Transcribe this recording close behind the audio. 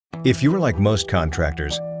If you're like most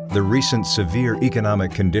contractors, the recent severe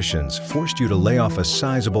economic conditions forced you to lay off a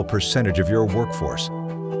sizable percentage of your workforce.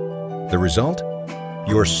 The result?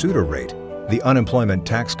 Your SUTA rate, the unemployment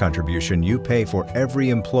tax contribution you pay for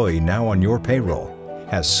every employee now on your payroll,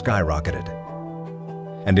 has skyrocketed.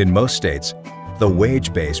 And in most states, the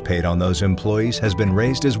wage base paid on those employees has been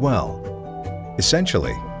raised as well.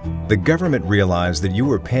 Essentially, the government realized that you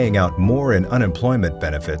were paying out more in unemployment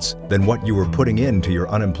benefits than what you were putting into your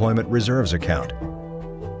unemployment reserves account.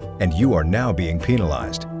 And you are now being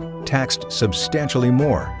penalized, taxed substantially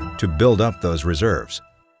more to build up those reserves.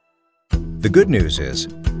 The good news is,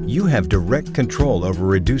 you have direct control over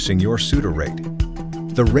reducing your SUTA rate.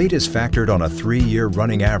 The rate is factored on a 3-year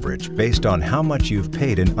running average based on how much you've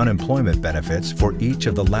paid in unemployment benefits for each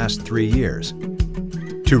of the last 3 years.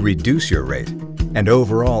 To reduce your rate and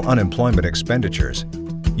overall unemployment expenditures,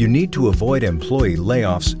 you need to avoid employee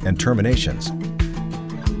layoffs and terminations.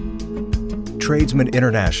 Tradesmen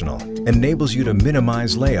International enables you to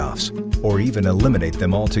minimize layoffs or even eliminate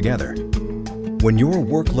them altogether. When your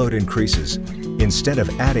workload increases, instead of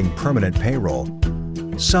adding permanent payroll,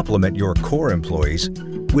 supplement your core employees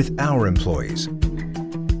with our employees.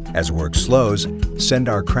 As work slows, send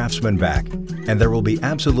our craftsmen back, and there will be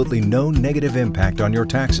absolutely no negative impact on your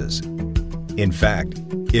taxes. In fact,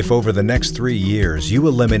 if over the next 3 years you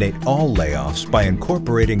eliminate all layoffs by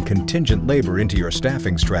incorporating contingent labor into your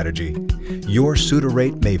staffing strategy, your SUTA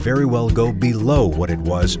rate may very well go below what it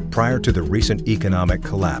was prior to the recent economic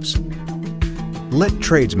collapse. Let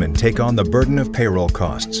tradesmen take on the burden of payroll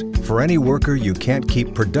costs for any worker you can't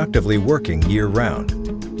keep productively working year-round.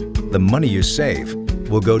 The money you save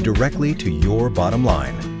will go directly to your bottom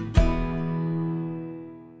line.